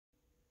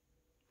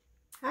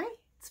Hi,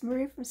 it's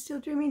Marie from Still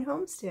Dreaming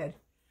Homestead.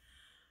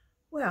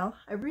 Well,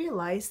 I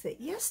realized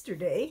that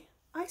yesterday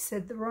I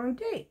said the wrong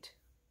date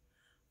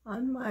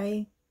on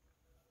my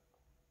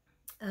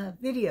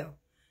video.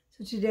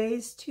 So today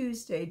is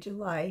Tuesday,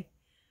 July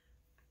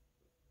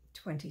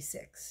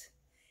 26th.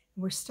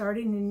 We're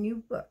starting a new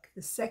book,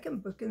 the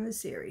second book in the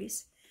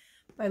series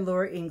by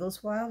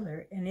Ingles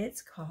Wilder, and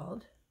it's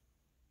called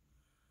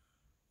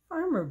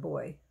Farmer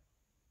Boy.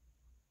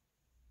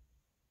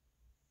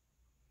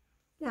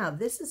 Now,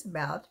 this is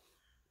about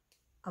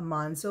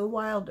Alonzo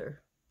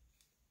Wilder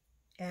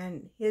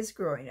and his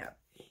growing up.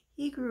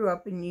 He grew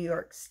up in New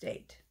York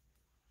State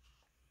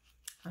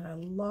on a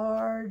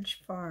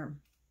large farm.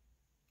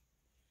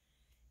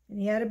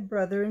 And he had a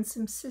brother and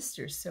some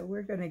sisters. So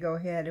we're going to go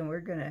ahead and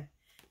we're going to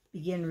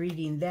begin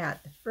reading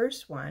that. The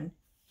first one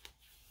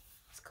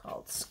is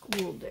called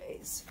School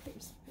Days.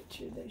 Here's the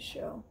picture they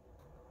show.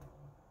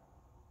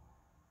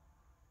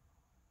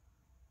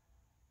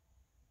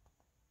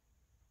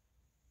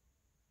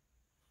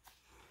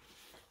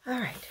 All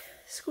right,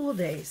 School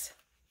Days.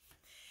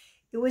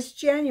 It was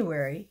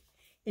January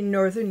in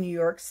northern New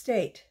York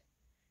State,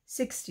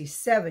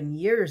 67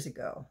 years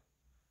ago.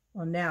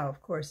 Well, now,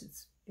 of course,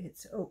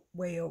 it's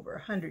way over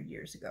 100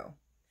 years ago.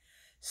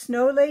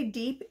 Snow lay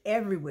deep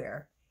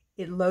everywhere.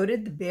 It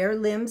loaded the bare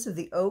limbs of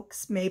the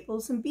oaks,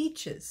 maples, and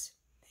beeches.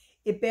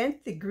 It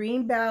bent the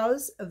green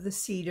boughs of the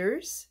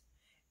cedars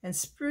and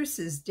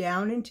spruces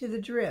down into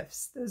the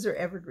drifts. Those are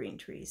evergreen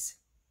trees.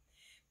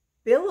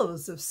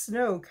 Billows of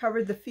snow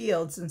covered the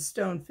fields and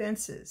stone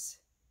fences.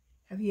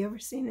 Have you ever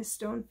seen a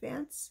stone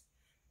fence?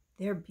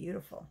 They're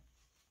beautiful.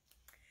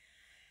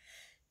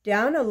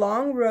 Down a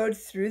long road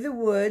through the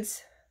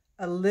woods,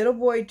 a little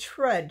boy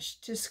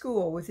trudged to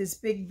school with his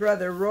big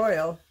brother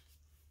Royal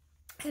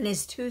and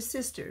his two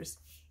sisters,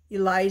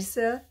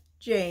 Eliza,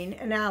 Jane,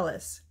 and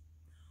Alice.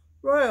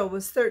 Royal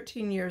was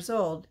 13 years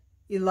old,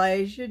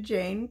 Eliza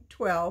Jane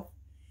 12,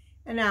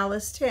 and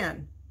Alice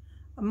 10.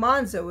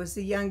 Alonzo was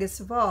the youngest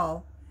of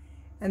all,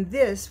 and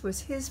this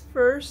was his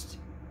first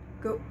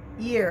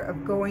year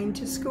of going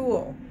to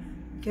school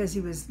because he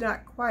was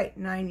not quite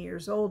 9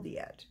 years old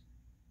yet.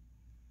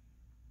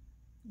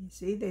 You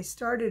see, they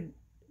started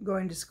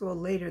going to school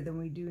later than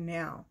we do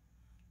now.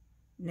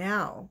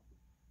 Now,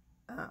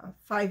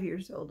 5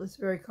 years old is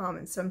very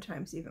common,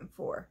 sometimes even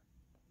 4.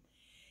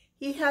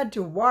 He had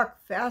to walk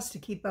fast to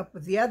keep up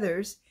with the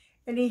others,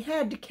 and he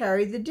had to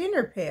carry the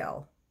dinner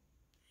pail.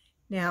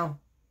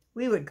 Now,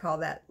 we would call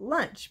that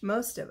lunch,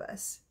 most of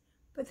us,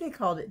 but they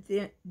called it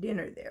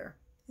dinner there.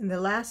 And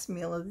the last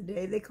meal of the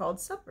day they called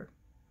supper.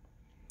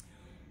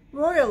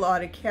 Royal ought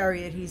to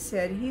carry it, he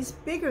said. He's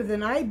bigger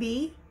than I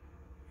be.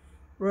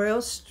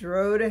 Royal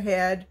strode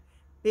ahead,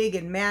 big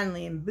and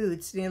manly in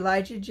boots, and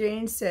Eliza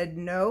Jane said,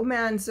 "No,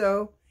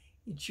 Manzo,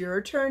 it's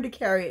your turn to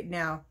carry it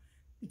now,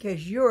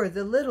 because you're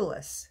the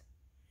littlest."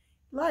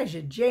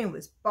 Eliza Jane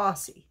was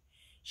bossy.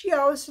 She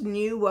always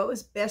knew what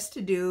was best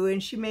to do,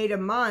 and she made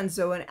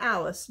Alonzo and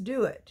Alice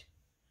do it.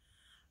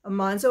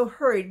 Alonzo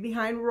hurried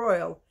behind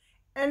Royal,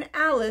 and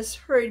Alice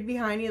hurried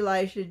behind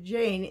Eliza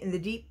Jane in the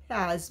deep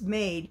paths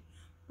made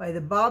by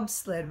the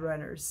bobsled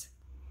runners.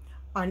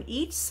 On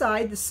each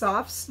side, the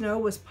soft snow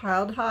was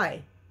piled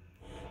high.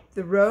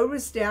 The road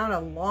was down a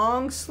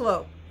long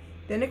slope,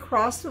 then it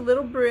crossed a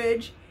little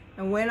bridge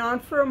and went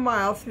on for a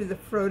mile through the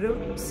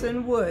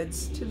frozen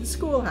woods to the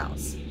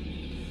schoolhouse.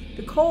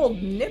 The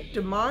cold nipped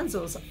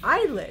Alonzo's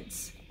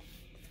eyelids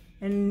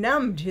and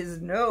numbed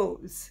his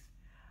nose.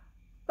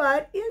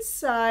 But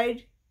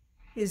inside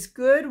his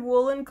good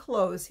woolen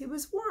clothes, he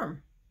was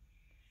warm.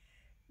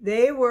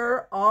 They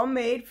were all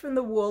made from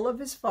the wool of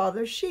his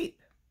father's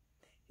sheep.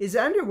 His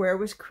underwear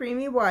was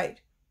creamy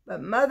white,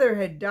 but Mother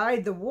had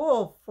dyed the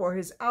wool for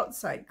his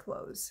outside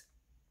clothes.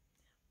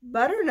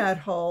 Butternut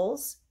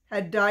hulls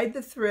had dyed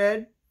the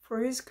thread for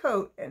his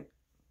coat and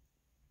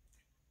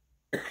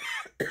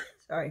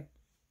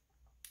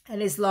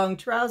and his long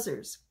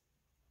trousers.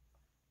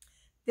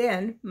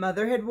 Then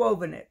Mother had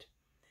woven it,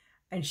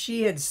 and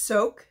she had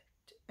soaked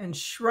and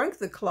shrunk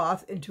the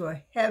cloth into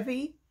a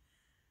heavy,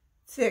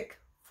 thick,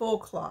 full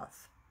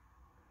cloth.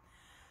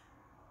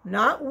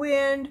 Not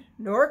wind,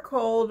 nor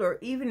cold, or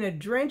even a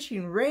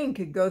drenching rain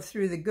could go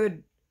through the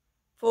good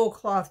full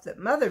cloth that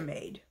Mother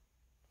made.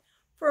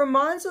 For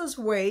Alonzo's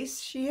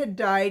waist, she had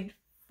dyed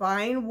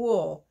fine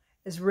wool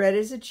as red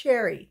as a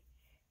cherry,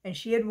 and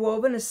she had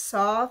woven a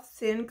soft,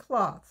 thin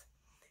cloth.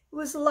 It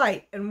was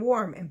light and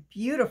warm and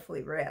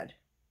beautifully red.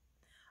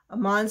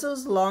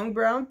 Alonzo's long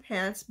brown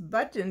pants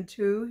buttoned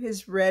to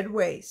his red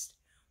waist,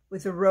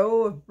 with a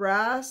row of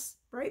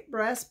bright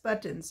brass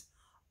buttons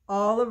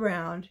all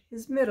around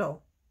his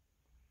middle.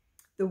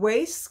 The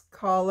waist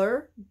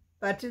collar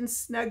buttoned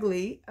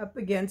snugly up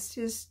against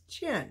his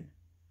chin,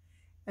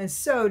 and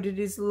so did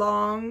his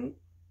long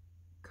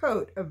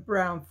coat of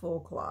brown full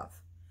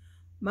cloth.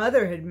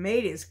 Mother had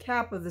made his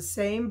cap of the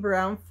same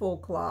brown full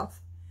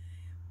cloth,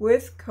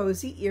 with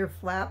cozy ear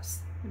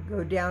flaps that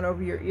go down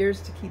over your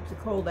ears to keep the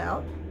cold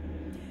out,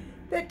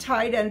 that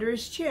tied under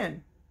his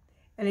chin,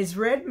 and his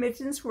red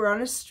mittens were on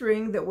a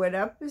string that went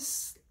up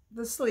his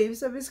the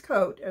sleeves of his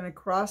coat and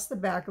across the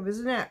back of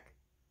his neck.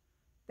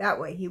 That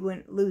way he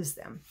wouldn't lose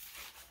them.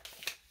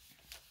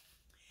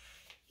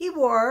 He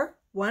wore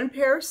one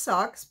pair of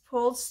socks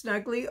pulled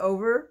snugly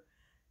over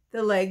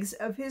the legs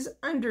of his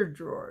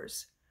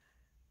underdrawers,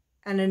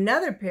 and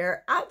another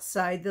pair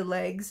outside the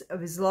legs of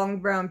his long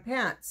brown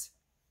pants,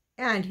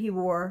 and he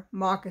wore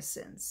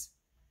moccasins.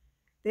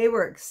 They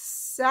were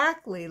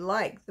exactly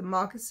like the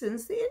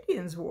moccasins the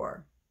Indians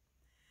wore.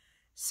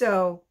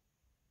 So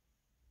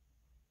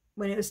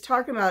when it was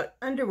talking about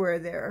underwear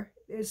there,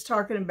 it's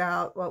talking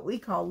about what we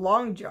call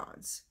long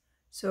johns.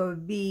 So it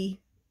would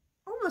be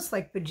almost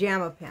like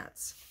pajama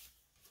pants.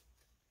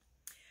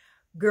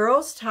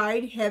 Girls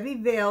tied heavy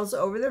veils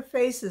over their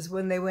faces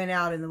when they went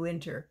out in the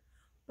winter,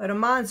 but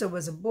Almanzo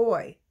was a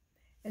boy,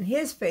 and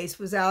his face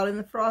was out in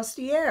the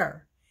frosty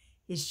air.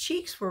 His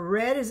cheeks were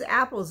red as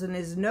apples, and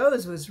his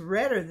nose was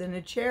redder than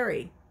a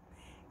cherry.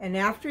 And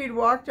after he'd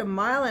walked 1.5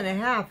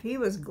 miles, he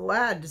was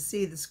glad to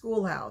see the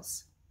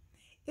schoolhouse.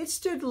 It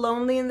stood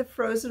lonely in the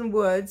frozen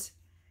woods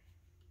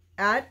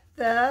at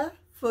the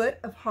foot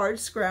of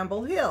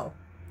Hardscramble Hill.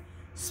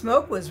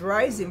 Smoke was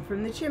rising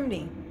from the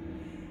chimney,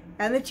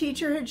 and the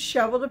teacher had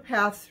shoveled a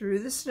path through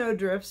the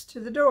snowdrifts to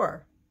the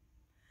door.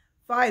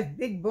 5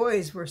 big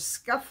boys were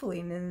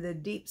scuffling in the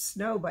deep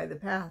snow by the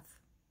path.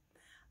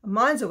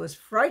 Almanzo was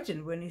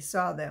frightened when he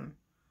saw them.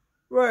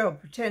 Royal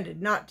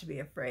pretended not to be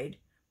afraid,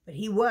 but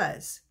he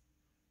was.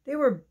 They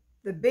were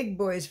the big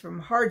boys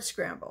from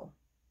Hardscramble,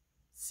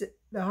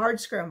 the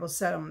Hardscramble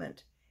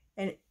settlement,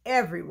 and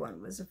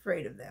everyone was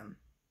afraid of them.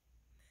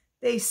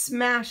 They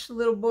smashed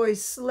little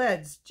boys'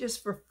 sleds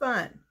just for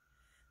fun.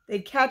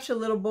 They'd catch a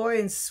little boy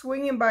and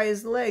swing him by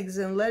his legs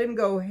and let him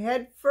go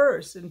head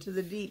first into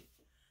the deep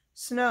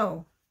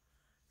snow.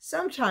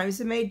 Sometimes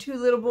they made 2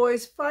 little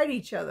boys fight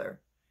each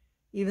other,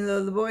 even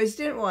though the boys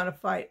didn't want to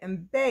fight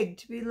and begged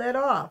to be let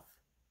off.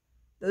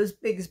 Those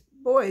big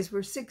boys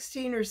were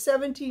 16 or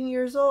 17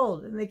 years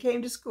old, and they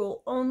came to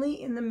school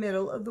only in the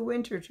middle of the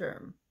winter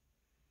term.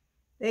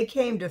 They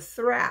came to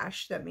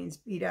thrash, that means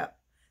beat up,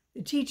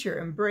 the teacher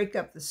and break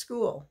up the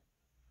school.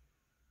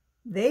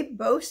 They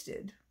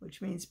boasted,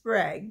 which means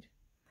bragged,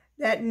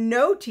 that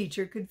no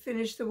teacher could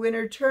finish the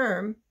winter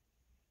term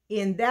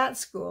in that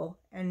school,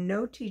 and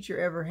no teacher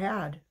ever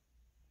had.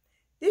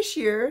 This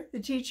year, the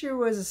teacher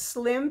was a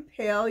slim,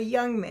 pale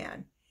young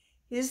man.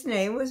 His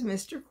name was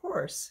Mr.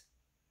 Corse.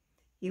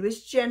 He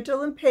was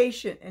gentle and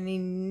patient, and he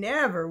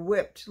never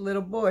whipped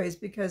little boys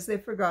because they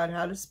forgot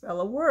how to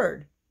spell a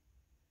word.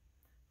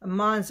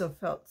 Almanzo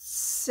felt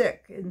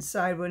sick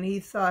inside when he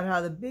thought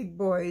how the big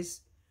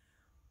boys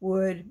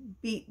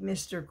would beat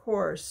Mr.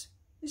 Corse.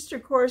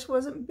 Mr. Corse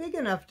wasn't big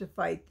enough to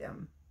fight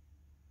them.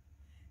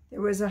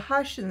 There was a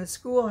hush in the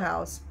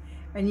schoolhouse,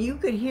 and you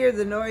could hear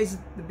the noise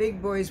the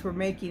big boys were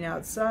making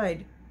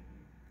outside.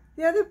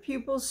 The other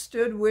pupils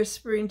stood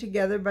whispering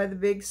together by the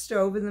big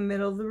stove in the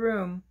middle of the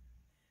room.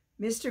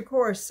 Mr.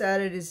 Corse sat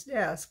at his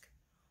desk.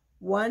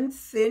 One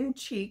thin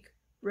cheek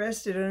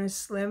rested on his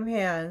slim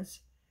hands,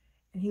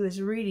 and he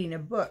was reading a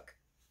book.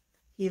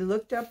 He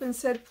looked up and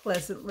said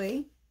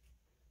pleasantly,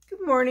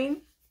 "Good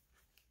morning."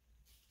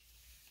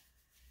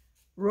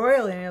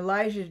 Royal and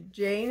Elijah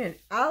Jane and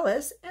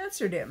Alice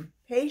answered him,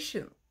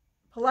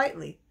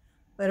 politely,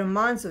 but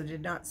Almanzo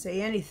did not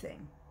say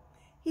anything.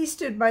 He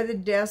stood by the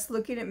desk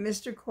looking at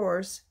Mr.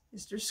 Corse.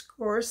 Mr.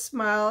 Corse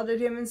smiled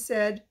at him and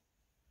said,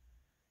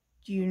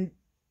 "Do you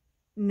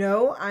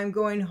know I'm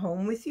going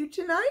home with you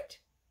tonight?"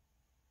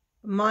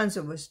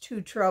 Almanzo was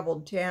too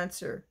troubled to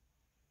answer.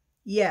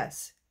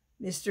 "Yes,"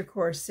 Mr.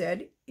 Corse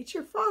said, "it's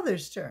your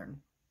father's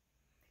turn."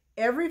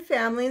 Every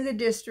family in the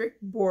district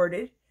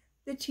boarded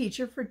the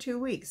teacher for 2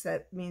 weeks.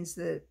 That means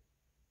that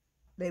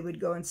they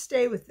would go and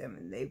stay with them,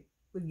 and they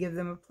would give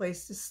them a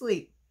place to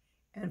sleep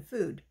and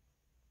food.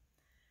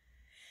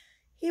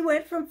 He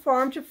went from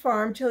farm to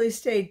farm till he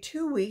stayed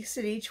 2 weeks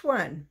at each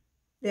one.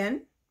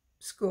 Then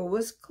school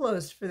was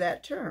closed for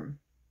that term.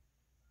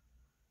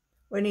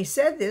 When he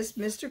said this,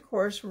 Mr.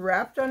 Corse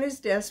rapped on his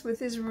desk with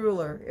his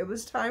ruler. It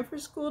was time for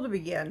school to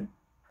begin.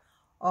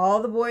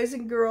 All the boys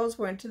and girls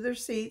went to their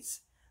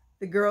seats.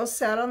 The girls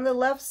sat on the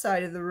left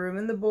side of the room,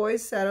 and the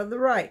boys sat on the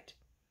right,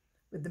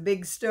 with the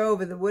big stove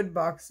and the wood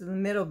box in the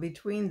middle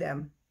between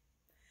them.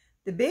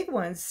 The big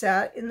ones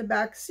sat in the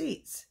back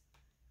seats.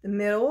 The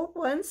middle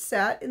ones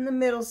sat in the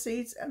middle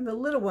seats, and the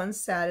little ones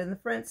sat in the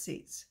front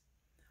seats.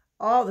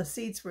 All the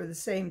seats were the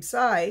same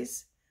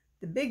size.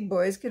 The big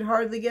boys could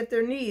hardly get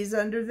their knees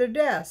under their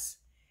desks,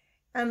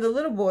 and the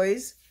little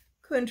boys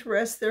couldn't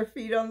rest their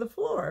feet on the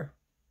floor.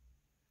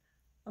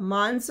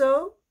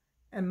 Almanzo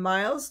and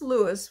Miles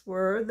Lewis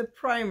were in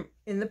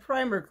the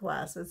primer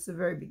class. That's the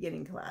very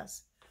beginning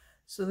class.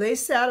 So they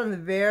sat on the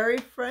very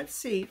front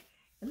seat,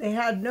 and they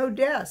had no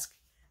desk.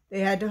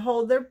 They had to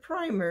hold their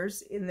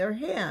primers in their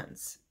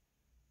hands.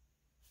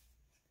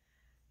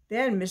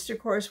 Then Mr.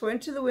 Corse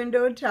went to the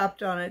window and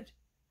tapped on it.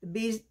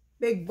 The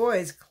big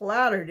boys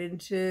clattered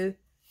into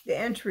the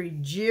entry,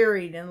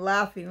 jeering and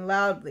laughing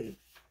loudly.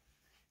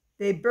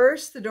 They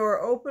burst the door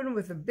open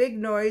with a big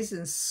noise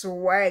and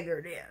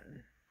swaggered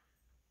in.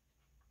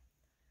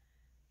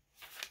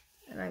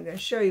 I'm going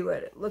to show you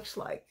what it looks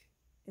like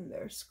in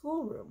their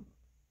schoolroom.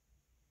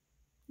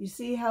 You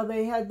see how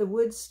they had the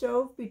wood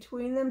stove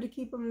between them to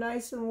keep them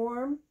nice and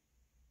warm?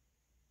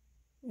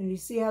 And you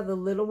see how the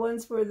little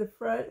ones were in the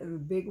front and the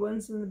big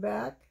ones in the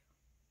back?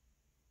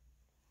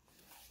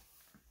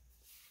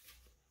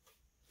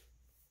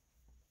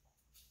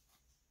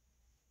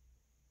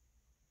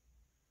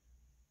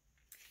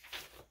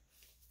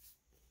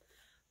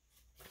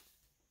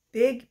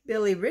 Big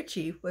Billy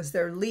Ritchie was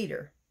their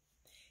leader.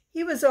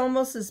 He was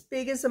almost as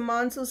big as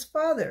Amanzo's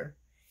father.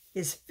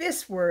 His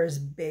fists were as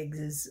big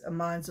as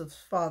Amanzo's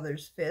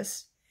father's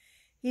fists.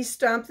 He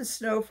stomped the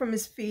snow from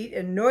his feet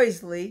and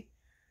noisily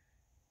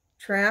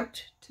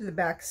tramped to the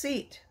back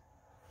seat.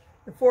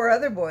 The four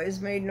other boys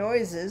made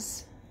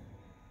noises.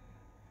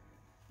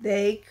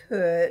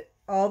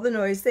 All the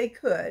noise they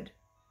could.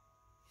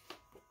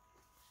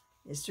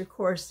 Mr.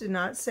 Corse did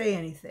not say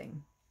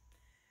anything.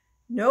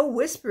 No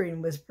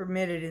whispering was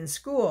permitted in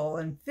school,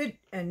 and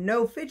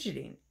no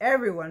fidgeting.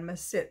 Everyone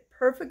must sit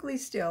perfectly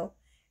still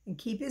and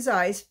keep his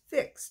eyes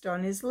fixed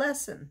on his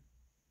lesson.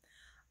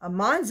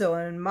 Amanzo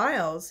and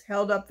Miles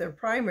held up their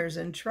primers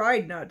and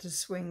tried not to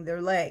swing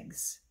their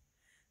legs.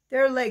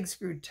 Their legs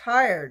grew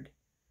tired,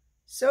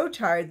 so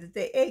tired that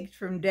they ached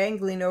from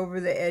dangling over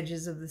the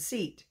edges of the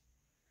seat.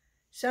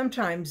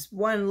 Sometimes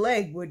one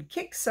leg would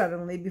kick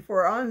suddenly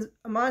before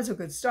Amanzo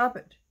could stop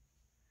it.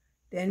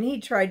 Then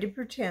he tried to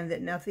pretend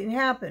that nothing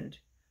happened,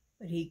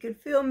 but he could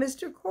feel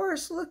Mr.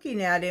 Corse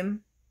looking at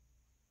him.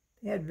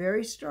 They had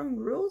very strong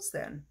rules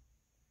then.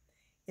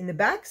 In the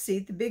back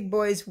seat, the big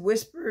boys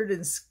whispered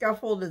and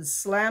scuffled and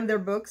slammed their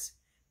books.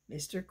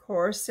 Mr.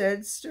 Corse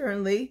said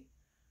sternly,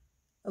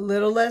 "A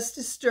little less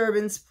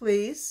disturbance,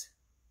 please."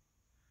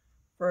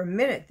 For a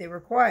minute they were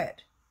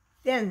quiet.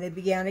 Then they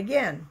began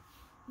again.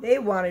 They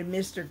wanted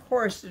Mr.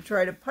 Corse to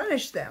try to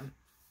punish them.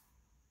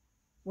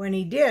 When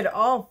he did,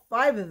 all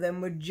 5 of them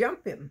would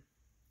jump him.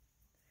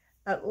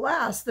 At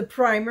last the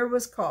primer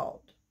was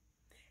called,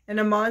 and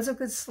Amanzo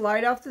could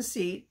slide off the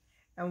seat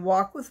and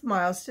walk with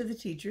Miles to the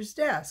teacher's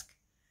desk.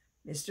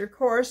 Mr.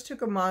 Corse took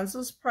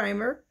Amanzo's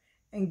primer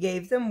and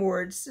gave them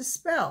words to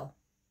spell.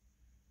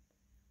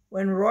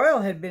 When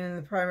Royal had been in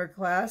the primer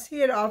class,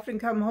 he had often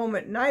come home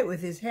at night with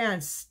his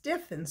hands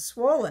stiff and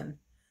swollen.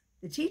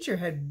 The teacher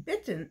had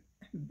beaten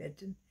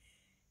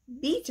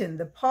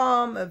the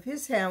palm of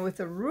his hand with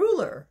a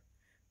ruler,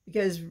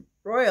 because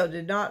Royal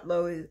did not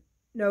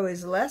know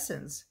his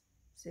lessons.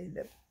 See,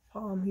 the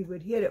palm, he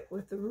would hit it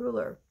with the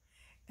ruler.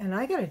 And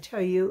I got to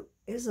tell you,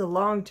 it's a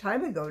long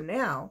time ago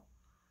now.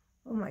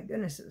 Oh my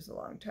goodness, it was a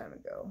long time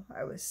ago.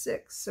 I was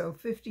 6, so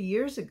 50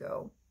 years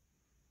ago.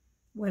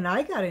 When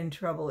I got in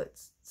trouble at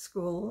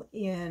school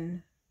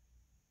in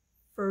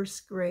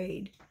 1st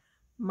grade,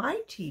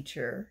 my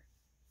teacher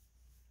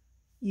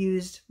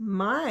used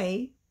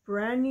my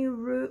brand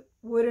new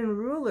wooden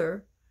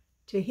ruler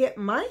to hit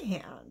my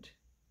hand.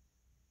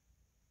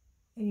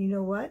 And you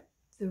know what?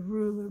 The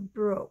ruler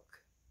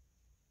broke.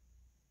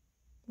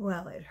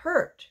 Well, it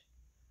hurt,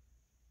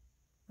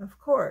 of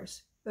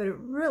course, but it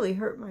really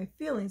hurt my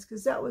feelings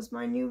because that was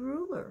my new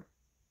ruler.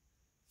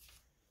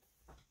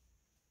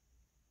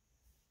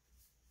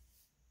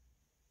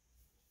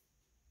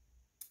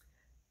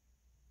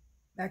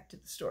 Back to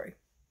the story.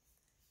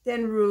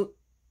 Then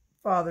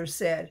Father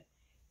said,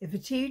 "If a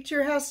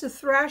teacher has to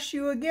thrash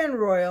you again,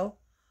 Royal,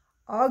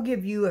 I'll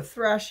give you a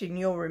thrashing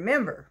you'll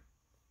remember."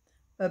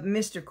 But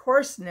Mr.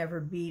 Corse never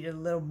beat a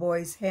little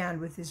boy's hand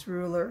with his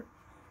ruler.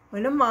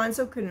 When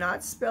Amanzo could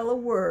not spell a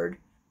word,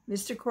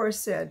 Mr. Corse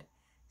said,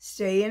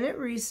 "Stay in at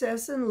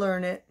recess and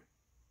learn it."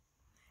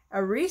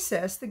 At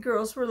recess, the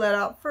girls were let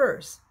out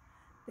first.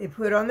 They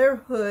put on their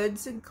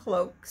hoods and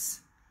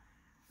cloaks.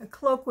 A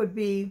cloak would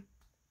be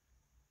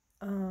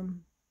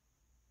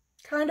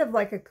kind of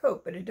like a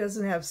coat, but it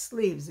doesn't have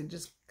sleeves. It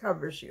just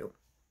covers you.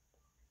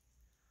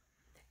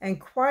 And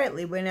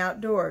quietly went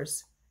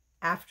outdoors.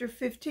 After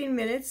 15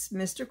 minutes,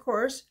 Mr.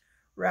 Corse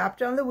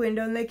rapped on the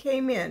window and they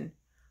came in,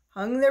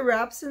 hung their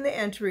wraps in the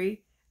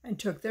entry, and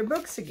took their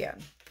books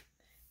again.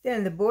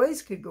 Then the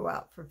boys could go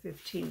out for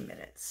 15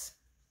 minutes.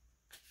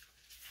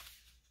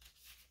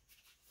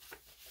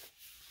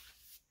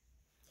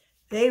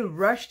 They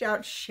rushed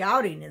out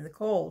shouting in the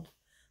cold.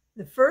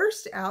 The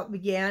first out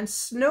began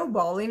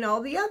snowballing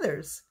all the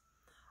others.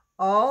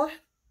 All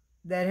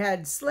that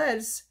had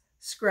sleds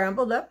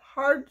scrambled up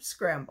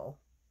Hardscramble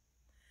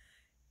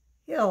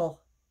Hill.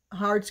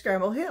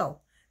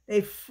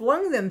 They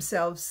flung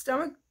themselves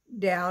stomach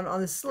down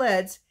on the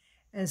sleds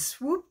and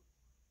swooped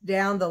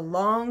down the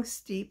long,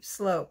 steep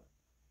slope.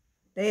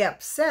 They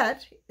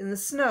upset in the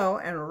snow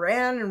and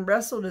ran and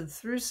wrestled and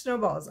threw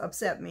snowballs.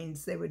 Upset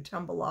means they would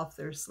tumble off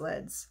their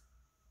sleds.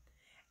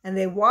 And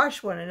they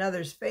washed one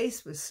another's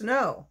face with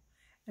snow,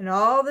 and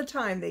all the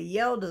time they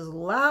yelled as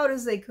loud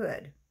as they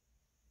could.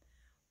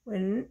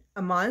 When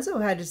Amanzo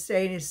had to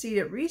stay in his seat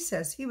at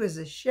recess, he was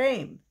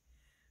ashamed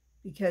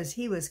because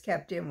he was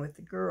kept in with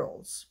the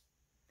girls.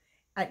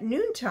 At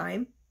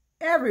noontime,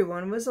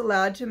 everyone was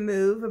allowed to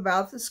move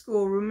about the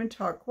schoolroom and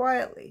talk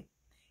quietly.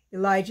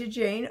 Elijah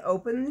Jane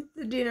opened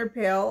the dinner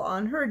pail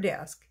on her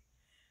desk.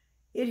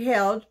 It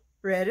held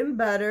bread and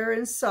butter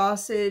and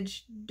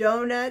sausage,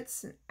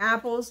 donuts and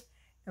apples,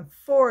 and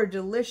 4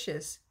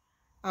 delicious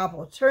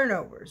apple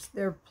turnovers,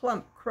 their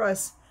plump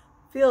crusts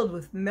filled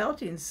with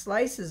melting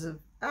slices of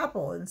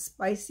apple and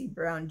spicy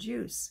brown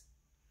juice.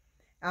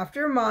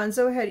 After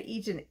Monzo had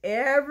eaten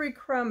every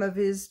crumb of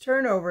his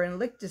turnover and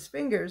licked his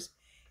fingers,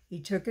 he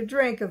took a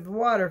drink of the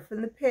water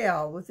from the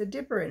pail with a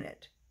dipper in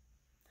it,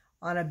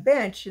 on a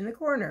bench in the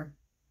corner.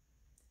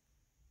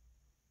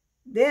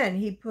 Then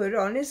he put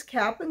on his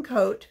cap and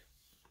coat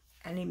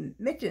and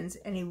mittens,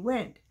 and he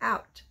went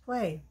out to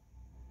play.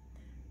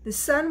 The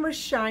sun was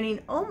shining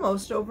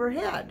almost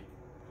overhead.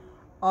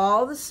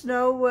 All the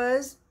snow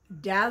was a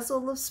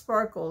dazzle of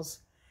sparkles,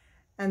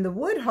 and the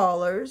wood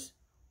haulers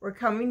were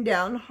coming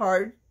down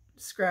Hard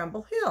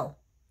Scramble Hill.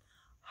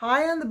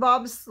 High on the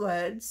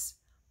bobsleds,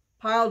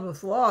 piled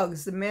with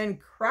logs, the men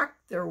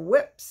cracked their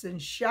whips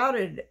and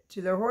shouted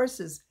to their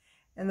horses,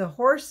 and the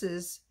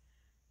horses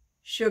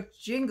shook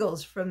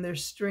jingles from their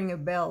string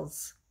of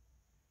bells.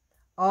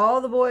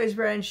 All the boys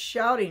ran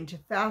shouting to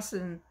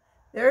fasten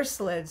their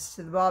sleds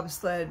to the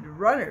bobsled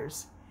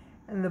runners,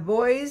 and the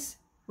boys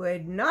who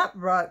had not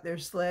brought their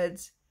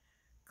sleds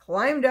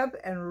climbed up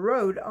and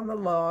rode on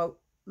the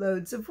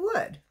loads of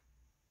wood.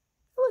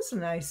 It was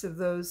nice of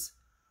those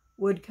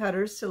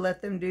woodcutters to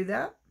let them do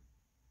that.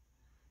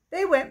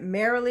 They went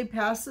merrily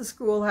past the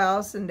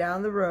schoolhouse and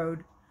down the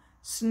road.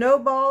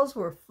 Snowballs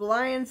were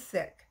flying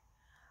thick.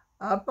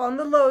 Up on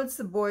the loads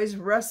the boys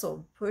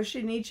wrestled,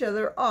 pushing each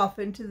other off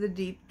into the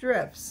deep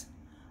drifts.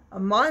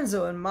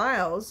 Almanzo and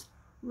Miles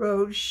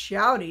rode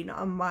shouting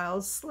on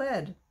Miles'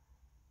 sled.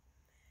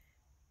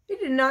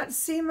 It did not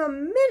seem a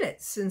minute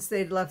since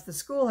they'd left the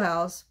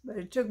schoolhouse, but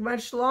it took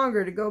much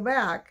longer to go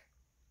back.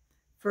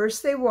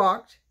 First they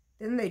walked,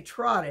 then they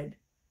trotted,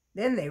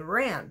 then they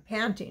ran,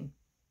 panting.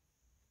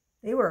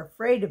 They were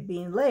afraid of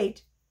being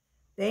late.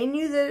 They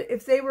knew that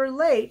if they were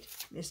late,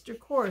 Mr.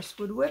 Corse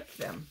would whip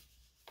them.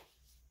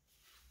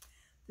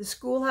 The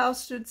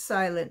schoolhouse stood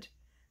silent.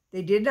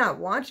 They did not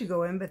want to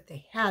go in, but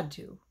they had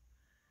to.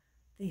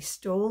 They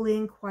stole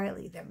in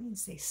quietly. That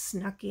means they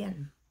snuck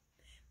in.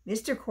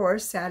 Mr.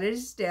 Corse sat at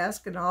his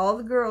desk, and all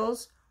the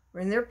girls were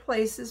in their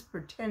places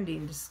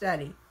pretending to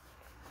study.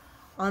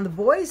 On the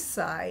boys'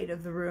 side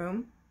of the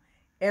room,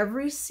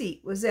 every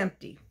seat was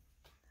empty.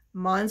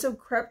 Monzo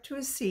crept to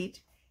his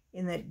seat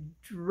in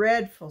that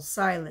dreadful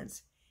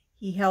silence.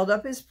 He held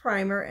up his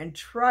primer and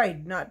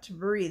tried not to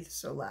breathe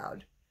so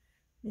loud.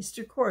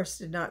 Mr. Corse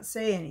did not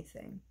say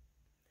anything.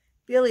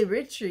 Billy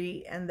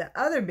Ritchie and the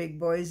other big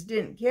boys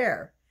didn't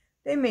care.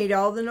 They made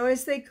all the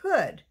noise they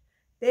could.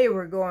 They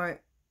were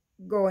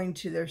going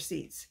to their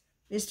seats.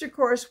 Mr.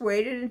 Corse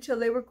waited until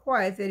they were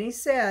quiet. Then he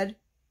said,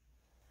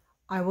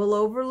 "I will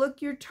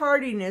overlook your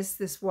tardiness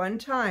this one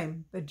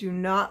time, but do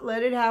not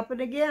let it happen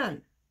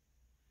again."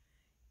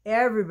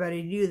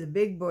 Everybody knew the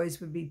big boys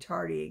would be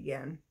tardy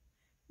again.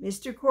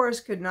 Mr. Corse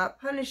could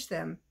not punish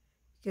them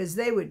because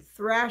they would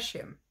thrash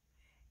him,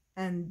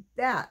 and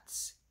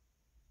that's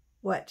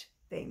what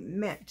they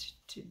meant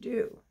to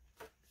do.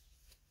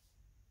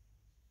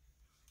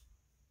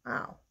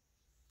 Wow.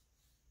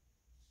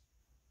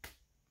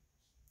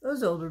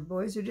 Those older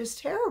boys are just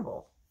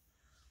terrible.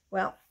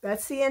 Well,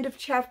 that's the end of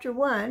chapter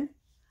 1.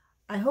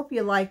 I hope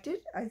you liked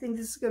it. I think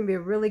this is going to be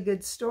a really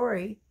good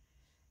story.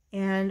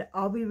 And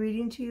I'll be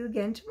reading to you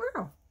again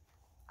tomorrow.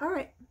 All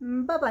right.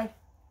 Bye-bye.